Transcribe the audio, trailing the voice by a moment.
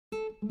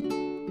Well,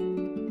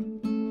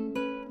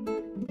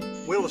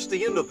 it's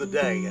the end of the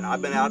day, and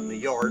I've been out in the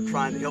yard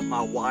trying to help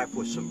my wife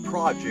with some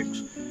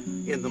projects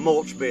in the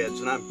mulch beds,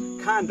 and I'm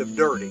kind of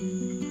dirty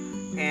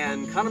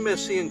and kind of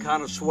messy and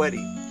kind of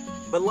sweaty.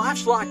 But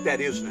life's like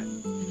that, isn't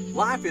it?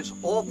 Life is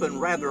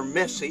often rather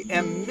messy,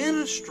 and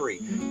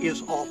ministry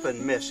is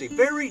often messy.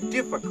 Very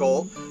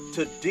difficult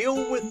to deal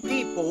with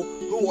people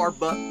who are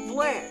but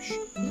flesh,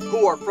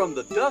 who are from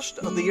the dust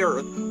of the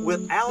earth,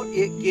 without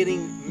it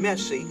getting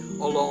messy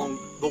along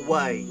the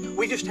way.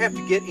 We just have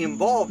to get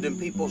involved in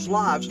people's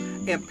lives,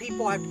 and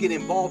people have to get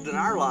involved in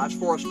our lives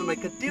for us to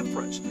make a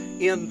difference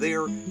in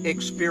their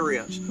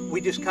experience.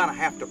 We just kind of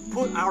have to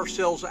put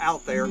ourselves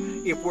out there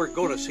if we're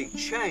going to see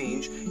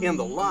change in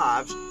the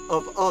lives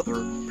of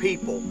other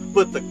people.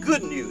 But the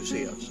good news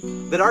is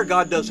that our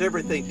God does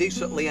everything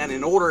decently and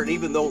in order, and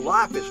even though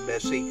life is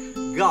messy,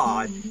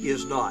 God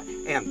is not.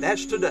 And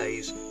that's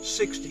today's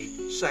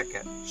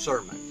 60-second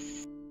sermon.